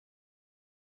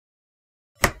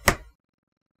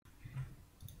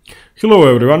Hello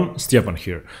everyone, Stjepan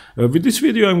here. With this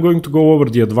video I'm going to go over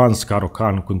the Advance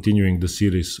Caro-Kann, continuing the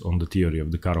series on the theory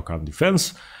of the Caro-Kann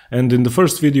defense. And in the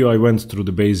first video I went through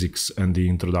the basics and the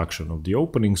introduction of the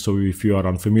opening, so if you are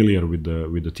unfamiliar with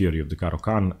the theory of the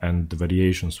Caro-Kann and the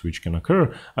variations which can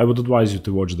occur, I would advise you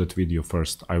to watch that video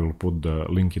first. I will put the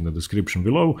link in the description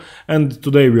below. And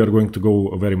today we are going to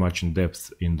go very much in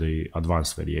depth in the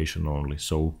advanced variation only,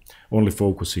 so only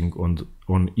focusing on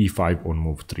e5 on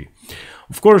move 3.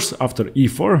 Of course, after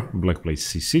e4, black plays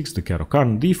c6, the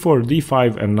Caro-Kann, d4,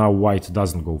 d5, and now white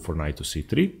doesn't go for knight to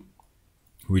c3,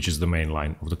 which is the main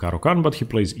line of the Caro-Kann, but he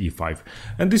plays e5.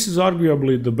 And this is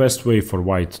arguably the best way for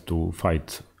white to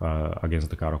fight against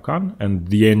the Caro-Kann, and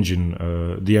the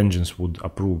engines would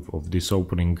approve of this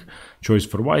opening choice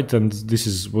for white, and this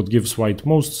is what gives white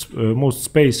most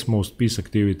space, most piece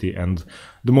activity, and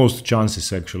the most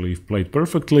chances actually if played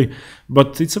perfectly.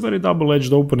 But it's a very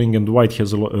double-edged opening, and white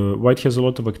has a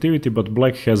lot of activity, but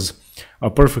black has a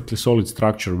perfectly solid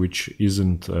structure which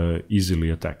isn't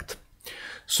easily attacked.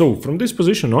 So from this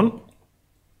position on,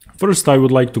 first I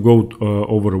would like to go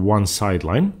over one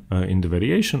sideline in the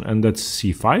variation, and that's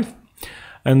c5.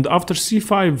 And after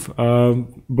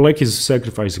c5, black is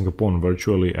sacrificing a pawn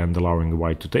virtually and allowing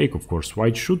white to take. Of course,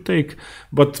 white should take,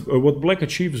 but what black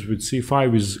achieves with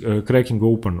c5 is cracking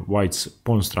open white's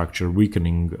pawn structure,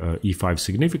 weakening e5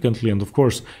 significantly. And of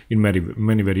course, in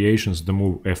many variations, the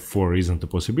move f4 isn't a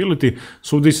possibility.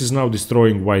 So this is now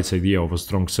destroying white's idea of a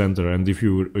strong center. And if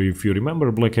you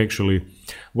remember, white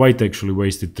actually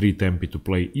wasted 3 tempi to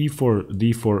play e4,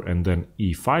 d4, and then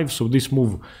e5. So this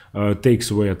move takes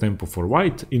away a tempo for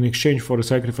white in exchange for a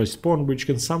sacrificed pawn, which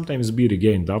can sometimes be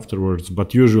regained afterwards,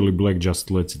 but usually black just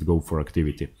lets it go for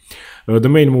activity. The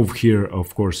main move here,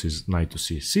 of course, is knight to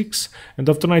c6, and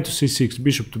after knight to c6,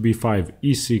 bishop to b5,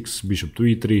 e6, bishop to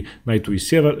e3, knight to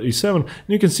e7, and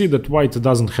you can see that white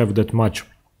doesn't have that much.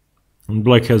 And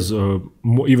black has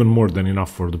even more than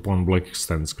enough for the pawn. Black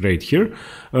stands great here.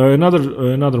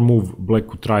 Another move black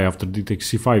could try after d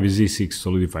takes c5 is e6,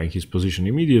 solidifying his position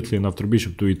immediately, and after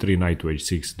bishop to e3, knight to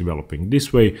h6, developing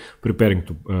this way, preparing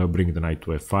to bring the knight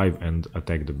to f5 and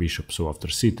attack the bishop. So after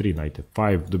c3, knight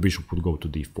f5, the bishop would go to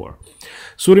d4.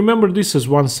 So remember this as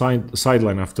one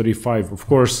sideline after e5. Of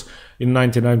course, in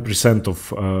 99%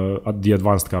 of the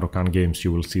advanced Caro-Kann games,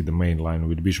 you will see the main line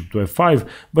with bishop to f5,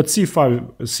 but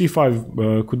c5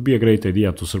 could be a great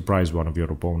idea to surprise one of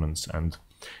your opponents. And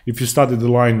if you study the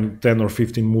line 10 or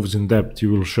 15 moves in depth,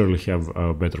 you will surely have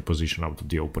a better position out of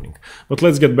the opening. But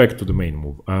let's get back to the main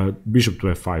move. Bishop to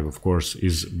f5, of course,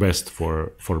 is best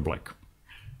for black.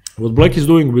 What black is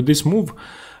doing with this move,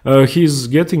 he's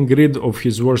getting rid of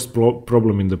his worst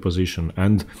problem in the position.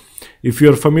 And if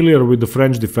you're familiar with the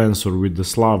French defense or with the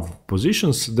Slav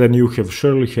positions, then you have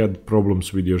surely had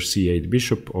problems with your c8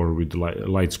 bishop or with the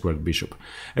light squared bishop.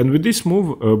 And with this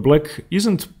move, black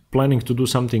isn't planning to do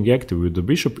something active with the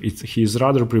bishop. He's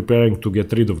rather preparing to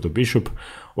get rid of the bishop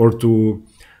or to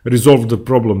resolve the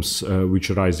problems which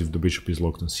arise if the bishop is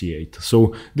locked on c8.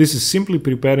 So this is simply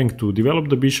preparing to develop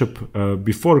the bishop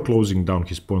before closing down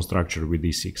his pawn structure with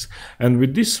e6. And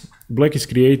with this, black is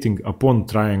creating a pawn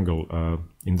triangle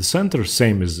in the center,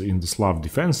 same as in the Slav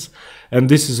defense. And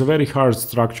this is a very hard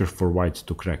structure for white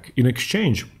to crack. In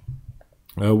exchange,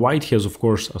 white has, of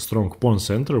course, a strong pawn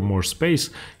center, more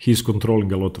space. He's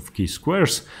controlling a lot of key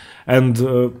squares.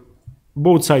 And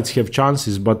both sides have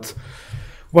chances, but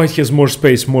white has more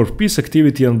space, more piece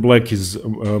activity, and black is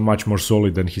much more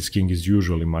solid, and his king is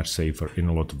usually much safer in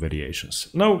a lot of variations.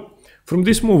 Now, from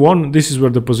this move on, this is where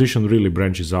the position really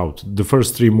branches out. The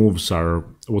first 3 moves are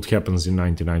what happens in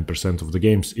 99% of the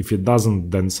games. If it doesn't,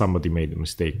 then somebody made a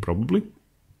mistake, probably.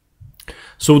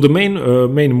 So the main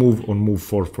move on move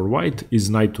 4 for white is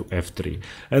knight to f3.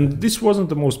 And this wasn't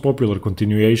the most popular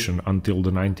continuation until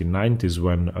the 1990s,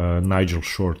 when Nigel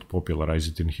Short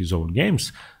popularized it in his own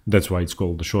games. That's why it's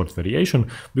called the short variation.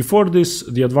 Before this,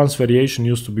 the advanced variation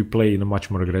used to be played in a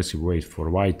much more aggressive way for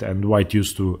white, and white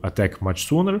used to attack much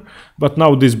sooner. But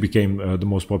now this became the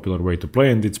most popular way to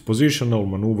play, and it's positional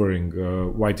maneuvering.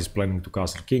 White is planning to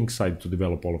castle kingside to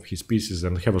develop all of his pieces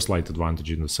and have a slight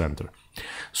advantage in the center.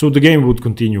 So the game would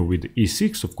continue with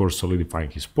e6, of course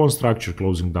solidifying his pawn structure,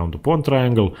 closing down the pawn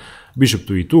triangle, bishop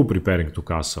to e2, preparing to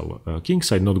castle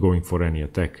kingside, not going for any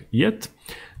attack yet,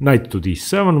 knight to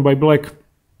d7 by black.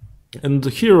 And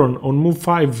here on move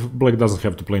 5, black doesn't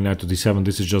have to play knight to d7.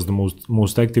 This is just the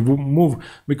most active move,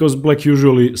 because black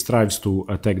usually strives to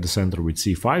attack the center with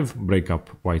c5, break up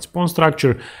white's pawn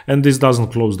structure, and this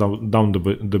doesn't close down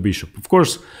the bishop. Of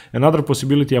course, another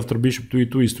possibility after bishop to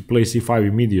e2 is to play c5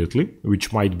 immediately,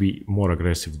 which might be more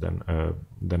aggressive than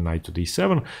then knight to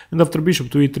d7, and after bishop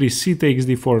to e3, c takes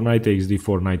d4, knight takes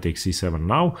d4, knight takes c7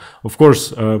 now. Of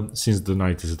course, since the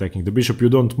knight is attacking the bishop, you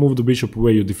don't move the bishop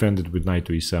away, you defend it with knight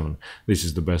to e7. This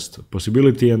is the best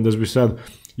possibility, and as we said,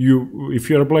 if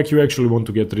you're black, you actually want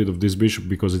to get rid of this bishop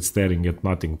because it's staring at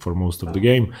nothing for most of the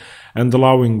game, and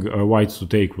allowing white to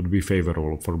take would be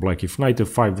favorable for black. If knight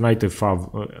f5, knight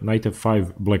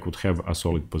f5, black would have a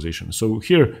solid position. So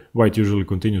here, white usually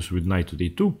continues with knight to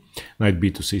d2, knight b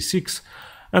to c6,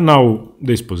 and now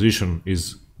this position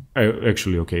is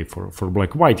actually okay for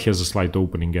black. White has a slight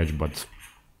opening edge, but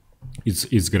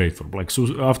it's great for black.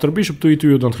 So after bishop to e2,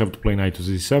 you don't have to play knight to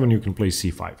c7, you can play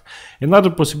c5.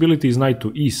 Another possibility is knight to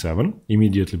e7,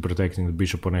 immediately protecting the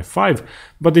bishop on f5,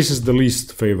 but this is the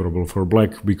least favorable for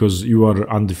black because you are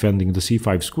undefending the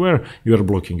c5 square, you are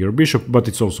blocking your bishop, but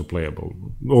it's also playable.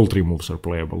 All three moves are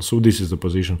playable, so this is the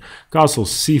position. Castle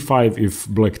c5, if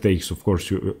black takes, of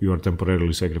course, you are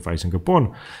temporarily sacrificing a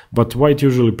pawn, but white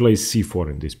usually plays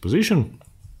c4 in this position.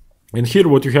 And here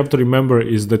what you have to remember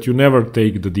is that you never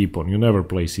take the d pawn, you never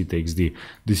play c takes d.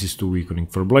 This is too weakening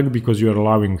for black because you are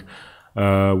allowing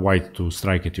white to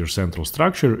strike at your central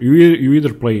structure. You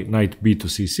either play knight b to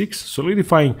c6,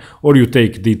 solidifying, or you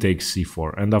take d takes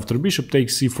c4. And after bishop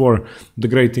takes c4, the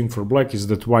great thing for black is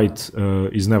that white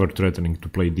is never threatening to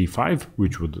play d5,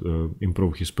 which would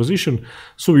improve his position.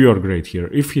 So you are great here.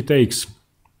 If he takes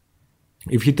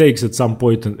at some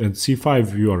point at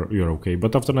c5, you're okay.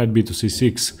 But after knight b to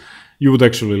c6, you would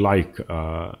actually like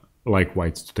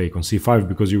white to take on c5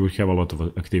 because you will have a lot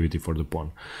of activity for the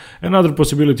pawn. Another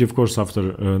possibility, of course, after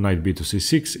knight b to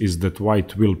c6 is that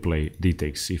white will play d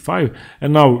takes c5,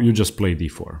 and now you just play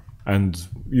d4. And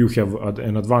you have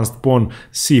an advanced pawn.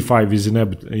 c5 is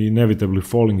inevitably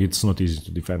falling. It's not easy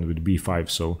to defend with b5.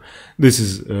 So this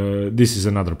is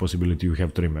another possibility you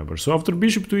have to remember. So after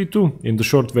bishop to e2, in the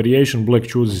short variation, black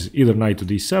chooses either knight to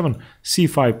d7,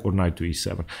 c5, or knight to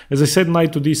e7. As I said,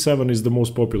 knight to d7 is the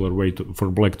most popular way for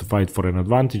black to fight for an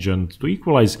advantage and to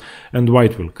equalize, and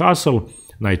white will castle,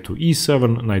 knight to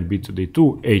e7, knight b to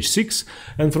d2, h6,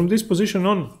 and from this position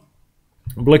on,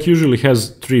 black usually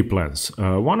has three plans.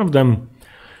 One of them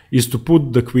is to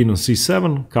put the queen on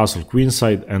c7, castle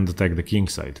queenside, and attack the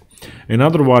kingside.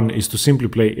 Another one is to simply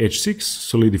play h6,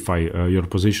 solidify your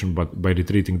position by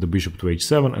retreating the bishop to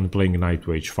h7 and playing knight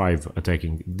to h5,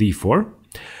 attacking d4.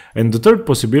 And the third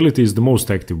possibility is the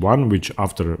most active one, which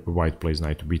after white plays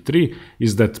knight to b3,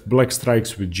 is that black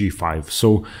strikes with g5.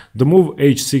 So the move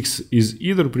h6 is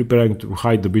either preparing to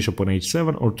hide the bishop on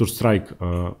h7 or to strike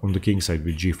on the kingside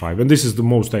with g5. And this is the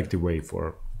most active way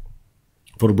for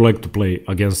black to play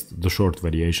against the short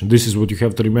variation. This is what you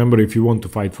have to remember if you want to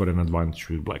fight for an advantage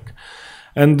with black.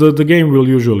 And the game will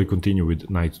usually continue with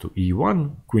knight to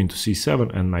e1, queen to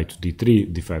c7, and knight to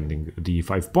d3, defending the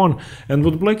e5 pawn. And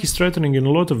what black is threatening in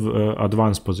a lot of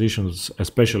advanced positions,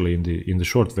 especially in the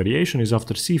short variation, is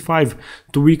after c5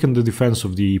 to weaken the defense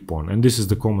of the e pawn. And this is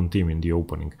the common theme in the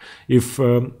opening. If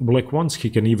black wants, he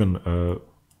can even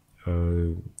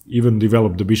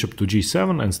develop the bishop to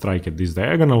g7 and strike at this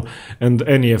diagonal, and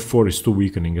any f4 is too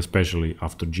weakening, especially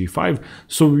after g5,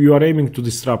 so you are aiming to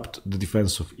disrupt the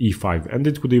defense of e5, and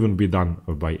it could even be done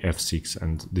by f6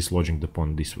 and dislodging the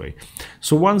pawn this way.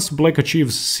 So once black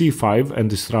achieves c5 and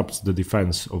disrupts the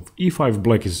defense of e5,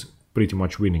 black is pretty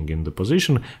much winning in the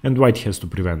position, and white has to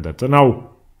prevent that. And now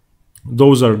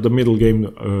those are the middle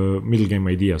game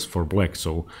ideas for black.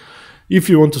 So if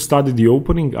you want to study the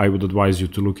opening, I would advise you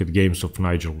to look at games of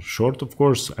Nigel Short, of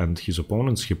course, and his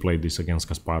opponents. He played this against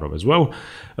Kasparov as well.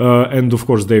 And of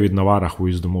course, David Navarra, who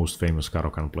is the most famous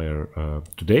Caro-Kann player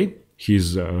today.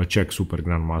 He's a Czech super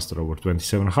grandmaster over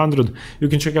 2700. You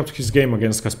can check out his game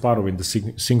against Kasparov in the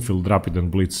Singfield Rapid and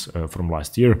Blitz from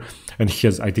last year. And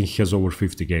I think he has over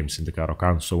 50 games in the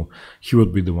Caro-Kann, so he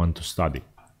would be the one to study.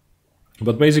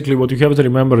 But basically what you have to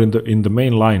remember in the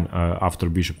main line after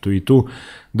bishop to e2,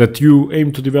 that you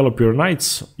aim to develop your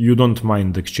knights, you don't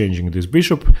mind exchanging this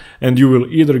bishop, and you will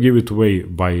either give it away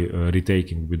by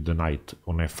retaking with the knight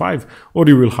on f5, or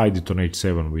you will hide it on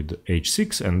h7 with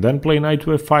h6 and then play knight to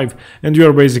f5, and you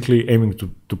are basically aiming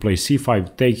to play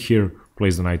c5, take here,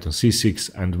 plays the knight on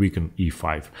c6 and weaken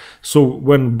e5. So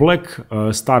when black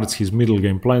starts his middle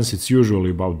game plans, it's usually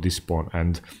about this pawn,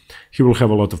 and he will have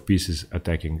a lot of pieces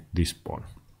attacking this pawn.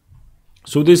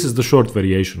 So this is the short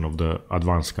variation of the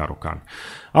Advance Caro-Kann.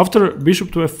 After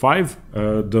bishop to f5,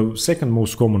 the second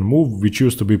most common move, which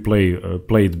used to be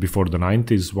played before the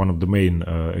 90s, one of the main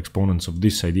exponents of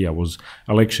this idea was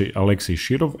Alexei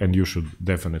Shirov, and you should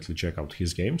definitely check out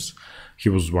his games. He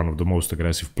was one of the most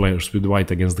aggressive players with white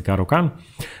against the Caro-Kann.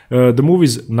 The move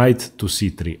is knight to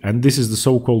c3, and this is the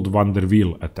so-called van der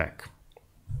Wiel attack.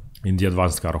 in the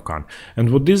Advanced Caro-Kann.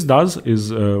 And what this does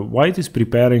is white is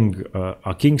preparing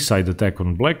a kingside attack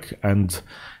on black, and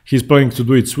he's planning to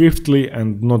do it swiftly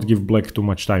and not give black too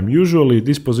much time. Usually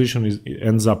this position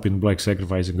ends up in black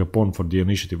sacrificing a pawn for the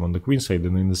initiative on the queenside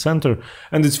and in the center,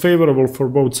 and it's favorable for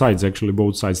both sides. Actually,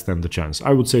 both sides stand a chance.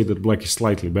 I would say that black is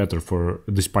slightly better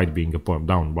despite being a pawn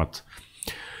down, but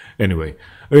anyway.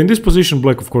 In this position,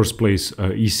 black of course plays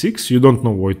e6. You don't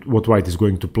know what white is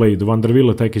going to play. The van der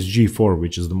Wiel attack is g4,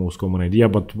 which is the most common idea,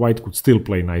 but white could still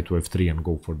play knight to f3 and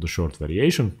go for the short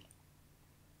variation.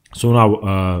 So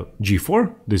now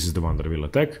g4, this is the van der Wiel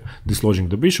attack, dislodging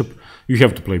the bishop. You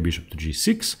have to play bishop to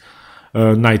g6,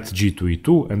 knight g to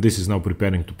e2, and this is now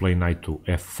preparing to play knight to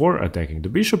f4, attacking the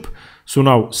bishop. So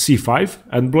now c5,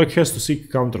 and black has to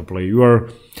seek counterplay. You are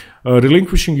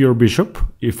relinquishing your bishop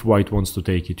if white wants to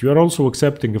take it. You are also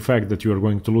accepting the fact that you are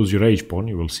going to lose your h-pawn.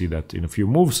 You will see that in a few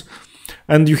moves.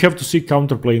 And you have to seek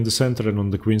counterplay in the center and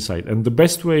on the queen side. And the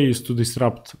best way is to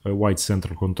disrupt white's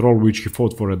central control, which he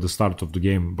fought for at the start of the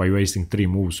game by wasting 3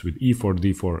 moves with e4,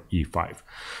 d4, e5.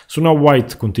 So now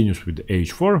white continues with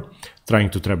h4, trying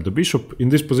to trap the bishop. In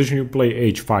this position you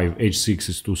play h5, h6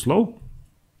 is too slow.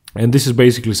 And this is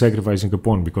basically sacrificing a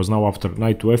pawn, because now after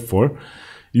knight to f4,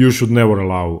 you should never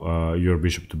allow your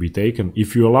bishop to be taken.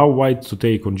 If you allow white to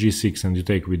take on g6 and you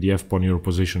take with the f-pawn, your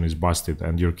position is busted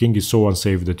and your king is so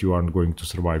unsafe that you aren't going to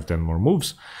survive 10 more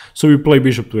moves. So you play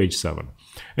bishop to h7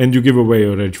 and you give away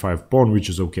your h5 pawn, which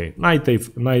is okay. Knight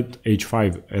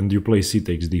h5 and you play c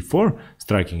takes d4,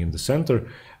 striking in the center.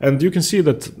 And you can see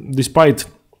that despite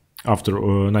after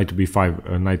knight to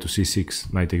b5, knight to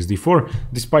c6, knight takes d4,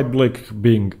 despite black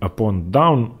being a pawn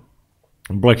down,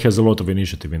 black has a lot of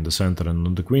initiative in the center and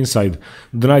on the queen side.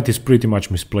 The knight is pretty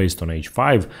much misplaced on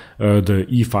h5. The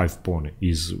e5 pawn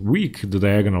is weak. The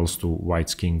diagonals to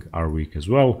white's king are weak as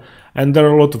well. And there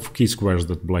are a lot of key squares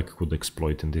that black could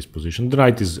exploit in this position. The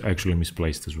knight is actually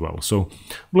misplaced as well. So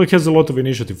black has a lot of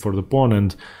initiative for the pawn,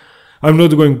 and I'm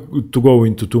not going to go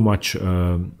into too much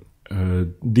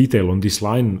detail on this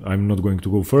line. I'm not going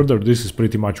to go further. This is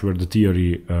pretty much where the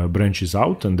theory branches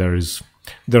out, and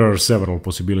there are several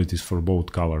possibilities for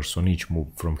both colors on each move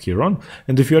from here on.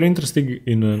 And if you're interested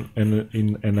in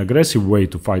an aggressive way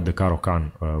to fight the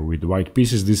Caro-Kann with white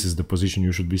pieces, this is the position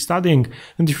you should be studying.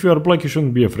 And if you are black, you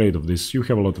shouldn't be afraid of this. You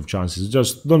have a lot of chances.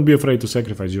 Just don't be afraid to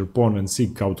sacrifice your pawn and seek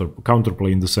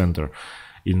counterplay in the center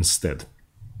instead.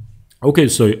 Okay,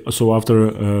 so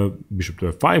after bishop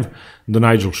to f5, the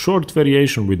Nigel short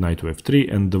variation with knight to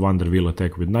f3 and the van der Wiel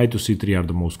attack with knight to c3 are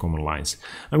the most common lines.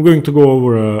 I'm going to go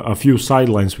over a few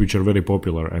sidelines which are very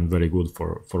popular and very good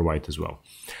for white as well.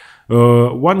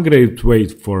 One great way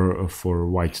for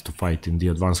white to fight in the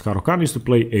Advanced Caro-Kann is to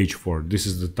play h4. This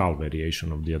is the Tal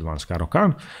variation of the Advanced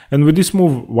Caro-Kann. And with this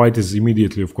move, white is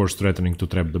immediately, of course, threatening to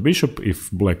trap the bishop. If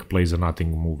black plays a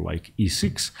nothing move like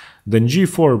e6, then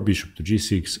g4, bishop to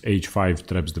g6, h5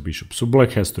 traps the bishop. So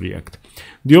black has to react.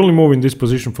 The only move in this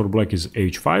position for black is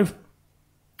h5,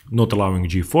 not allowing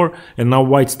g4, and now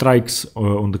white strikes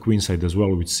on the queen side as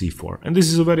well with c4. And this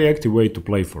is a very active way to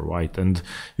play for white, and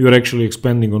you're actually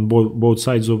expanding on both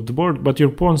sides of the board, but your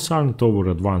pawns aren't over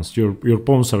advanced. Your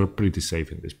pawns are pretty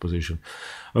safe in this position.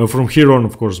 From here on,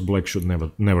 of course, black should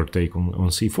never take on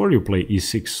c4. You play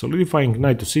e6, solidifying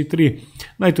knight to c3,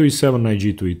 knight to e7, knight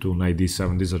g to e2, knight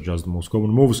d7. These are just the most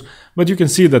common moves, but you can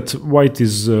see that white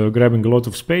is grabbing a lot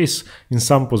of space. In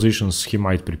some positions, he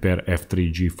might prepare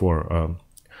f3, g4,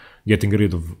 getting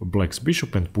rid of black's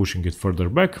bishop and pushing it further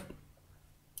back.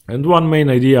 And one main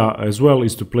idea as well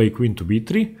is to play queen to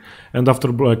b3, and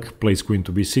after black plays queen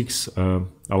to b6,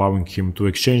 allowing him to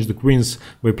exchange the queens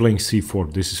by playing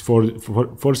c4. This is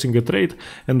forcing a trade,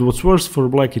 and what's worse for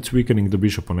black, it's weakening the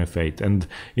bishop on f8. And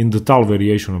in the Tal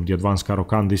variation of the Advanced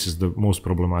Caro-Kann, this is the most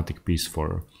problematic piece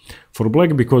for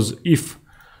black, because if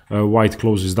white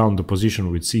closes down the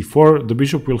position with c4, the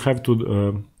bishop will have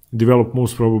to develop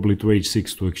most probably to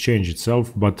h6 to exchange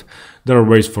itself, but there are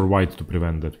ways for white to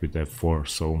prevent that with f4.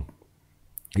 So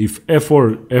if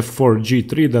f4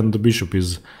 g3, then the bishop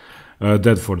is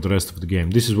dead for the rest of the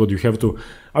game. This is what you have to...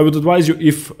 I would advise you,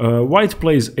 if white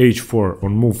plays h4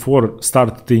 on move 4,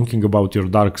 start thinking about your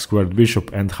dark squared bishop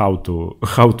and how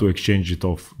to exchange it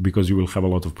off, because you will have a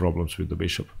lot of problems with the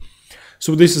bishop.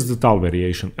 So this is the Tal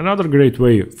variation. Another great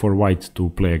way for white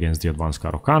to play against the Advanced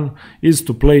Caro-Kann is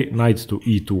to play knight to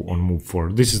e2 on move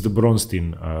 4. This is the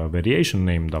Bronstein variation,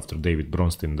 named after David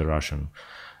Bronstein, the Russian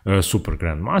super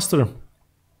grandmaster.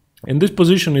 And this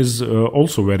position is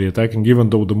also very attacking, even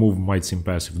though the move might seem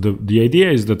passive. The idea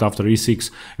is that after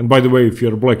e6, and by the way, if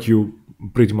you're black, you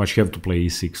pretty much have to play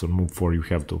e6 on move 4. You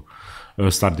have to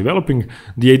start developing.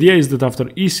 The idea is that after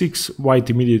e6, white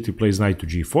immediately plays knight to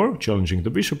g4, challenging the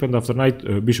bishop, and after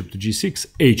bishop to g6,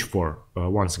 h4,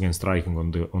 once again striking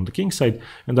on the king side,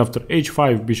 and after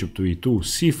h5, bishop to e2,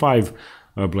 c5,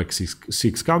 black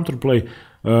 6 counterplay.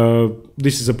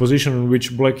 This is a position in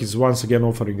which black is once again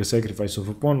offering a sacrifice of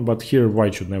a pawn, but here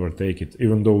white should never take it.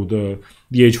 Even though the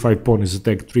h5 pawn is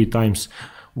attacked 3 times,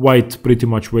 white pretty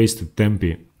much wasted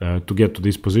tempi to get to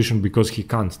this position because he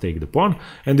can't take the pawn,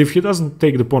 and if he doesn't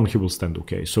take the pawn, he will stand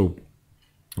okay. So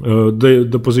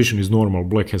the position is normal.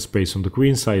 Black has space on the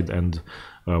queen side and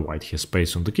white has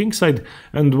space on the king side,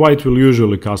 and white will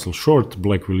usually castle short,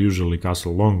 black will usually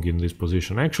castle long in this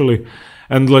position actually.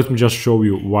 And let me just show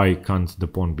you why can't the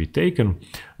pawn be taken.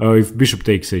 If bishop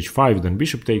takes h5, then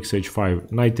bishop takes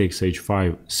h5, knight takes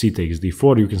h5, c takes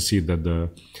d4. You can see that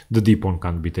the d pawn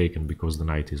can't be taken because the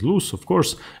knight is loose, of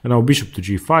course. And now bishop to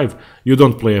g5, you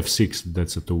don't play f6,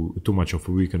 that's too much of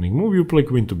a weakening move, you play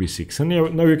queen to b6.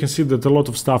 And now you can see that a lot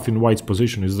of stuff in white's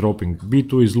position is dropping.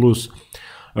 b2 is loose,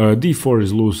 d4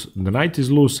 is loose, the knight is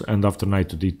loose, and after knight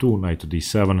to d2, knight to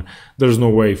d7, there's no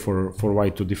way for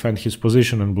white to defend his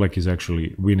position, and black is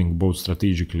actually winning both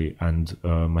strategically and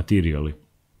materially,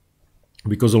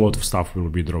 because a lot of stuff will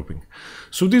be dropping.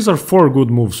 So these are 4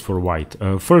 good moves for white.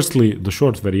 Firstly, the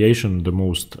short variation, the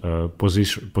most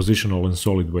positional and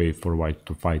solid way for white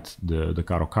to fight the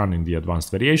Caro-Kann in the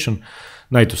advanced variation.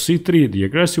 Knight to c3, the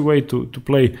aggressive way to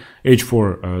play.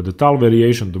 h4, the tall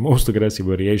variation, the most aggressive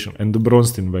variation, and the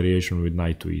Bronstein variation with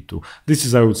knight to e2. This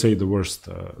is, I would say, the worst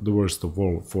of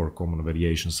all 4 common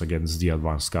variations against the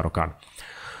advanced Caro-Kann.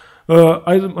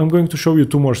 I'm going to show you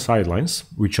 2 more sidelines,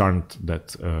 which aren't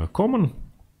that common.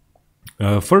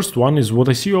 First one is what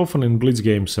I see often in blitz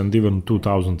games, and even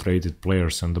 2000 rated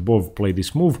players and above play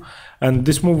this move. And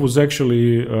this move was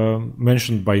actually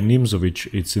mentioned by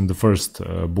Nimzovich. It's in the first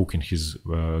book in his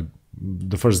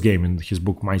the first game in his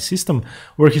book My System,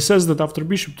 where he says that after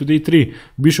bishop to d3,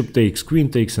 bishop takes, queen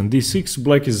takes, and d6,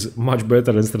 black is much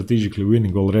better and strategically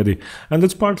winning already. And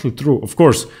that's partly true. Of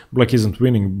course, black isn't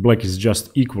winning, black is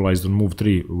just equalized on move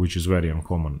 3, which is very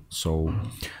uncommon. So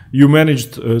you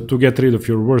managed to get rid of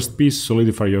your worst piece,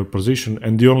 solidify your position,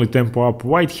 and the only tempo up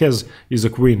white has is a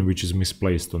queen, which is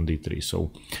misplaced on d3.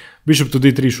 So bishop to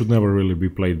d3 should never really be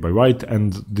played by white,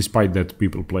 and despite that,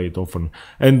 people play it often.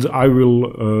 And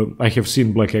I have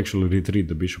seen black actually retreat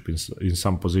the bishop in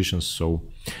some positions. So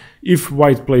if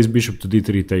white plays bishop to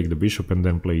d3, take the bishop and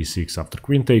then play e6 after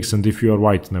queen takes, and if you are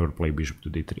white, never play bishop to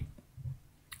d3.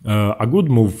 A good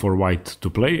move for white to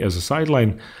play as a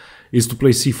sideline is to play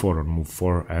c4 on move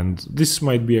 4, and this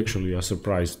might be actually a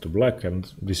surprise to black,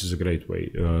 and this is a great way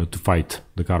to fight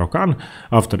the Caro-Kann.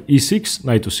 After e6,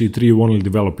 knight to c3, you only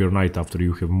develop your knight after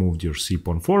you have moved your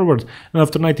c-pawn forward, and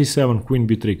after knight e7, queen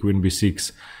b3, queen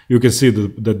b6, you can see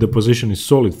that the position is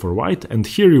solid for white, and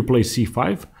here you play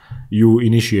c5, you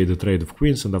initiate the trade of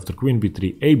queens, and after queen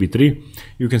b3, a b3,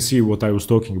 you can see what I was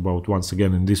talking about once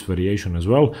again in this variation as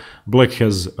well. Black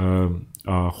has a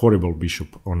horrible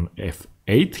bishop on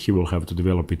f8, he will have to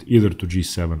develop it either to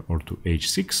g7 or to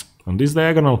h6 on this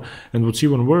diagonal, and what's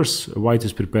even worse, white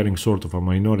is preparing sort of a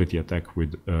minority attack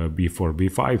with b4,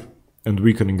 b5, and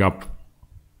weakening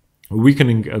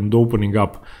and opening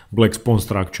up black's pawn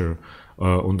structure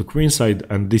on the queen side,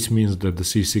 and this means that the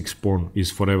c6 pawn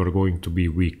is forever going to be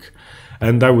weak.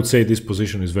 And I would say this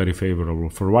position is very favorable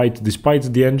for white,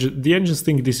 despite the engines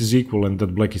think this is equal and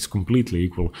that black is completely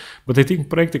equal. But I think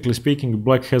practically speaking,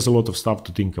 black has a lot of stuff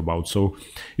to think about. So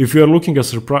if you are looking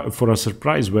for a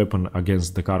surprise weapon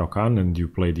against the Caro-Kann and you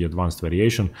play the advanced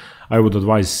variation, I would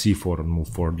advise c4 on move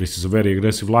 4. This is a very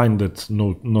aggressive line that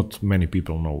not many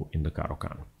people know in the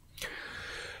Caro-Kann.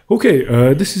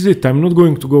 Okay, this is it. I'm not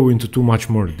going to go into too much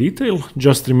more detail.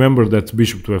 Just remember that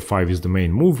bishop to f5 is the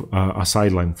main move. A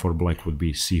sideline for black would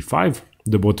be c5,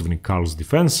 the botvinnik-carls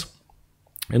defense.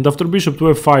 And after bishop to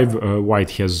f5,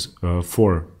 white has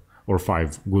 4 or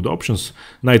 5 good options.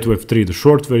 Knight to f3, the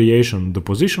short variation, the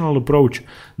positional approach.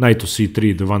 Knight to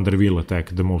c3, the van der Wiel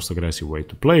attack, the most aggressive way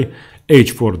to play.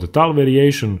 h4, the tall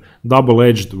variation,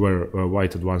 double-edged, where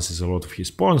white advances a lot of his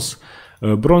pawns.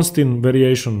 Bronstein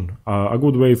variation, a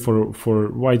good way for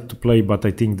white to play, but I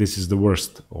think this is the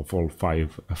worst of all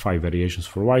five variations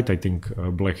for white. I think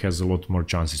black has a lot more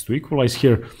chances to equalize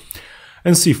here.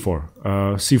 And c4.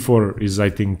 c4 is,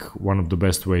 I think, one of the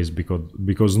best ways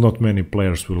because not many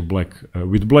players with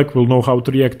black will know how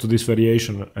to react to this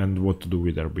variation and what to do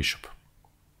with their bishop.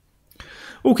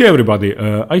 Okay, everybody,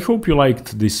 I hope you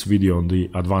liked this video on the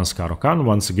Advance Caro-Kann.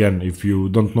 Once again, if you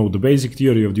don't know the basic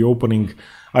theory of the opening,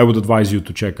 I would advise you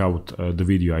to check out the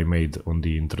video I made on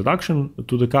the introduction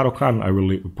to the Caro-Kann. I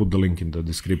will put the link in the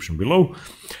description below.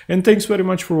 And thanks very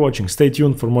much for watching. Stay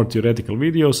tuned for more theoretical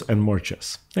videos and more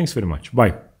chess. Thanks very much.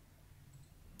 Bye.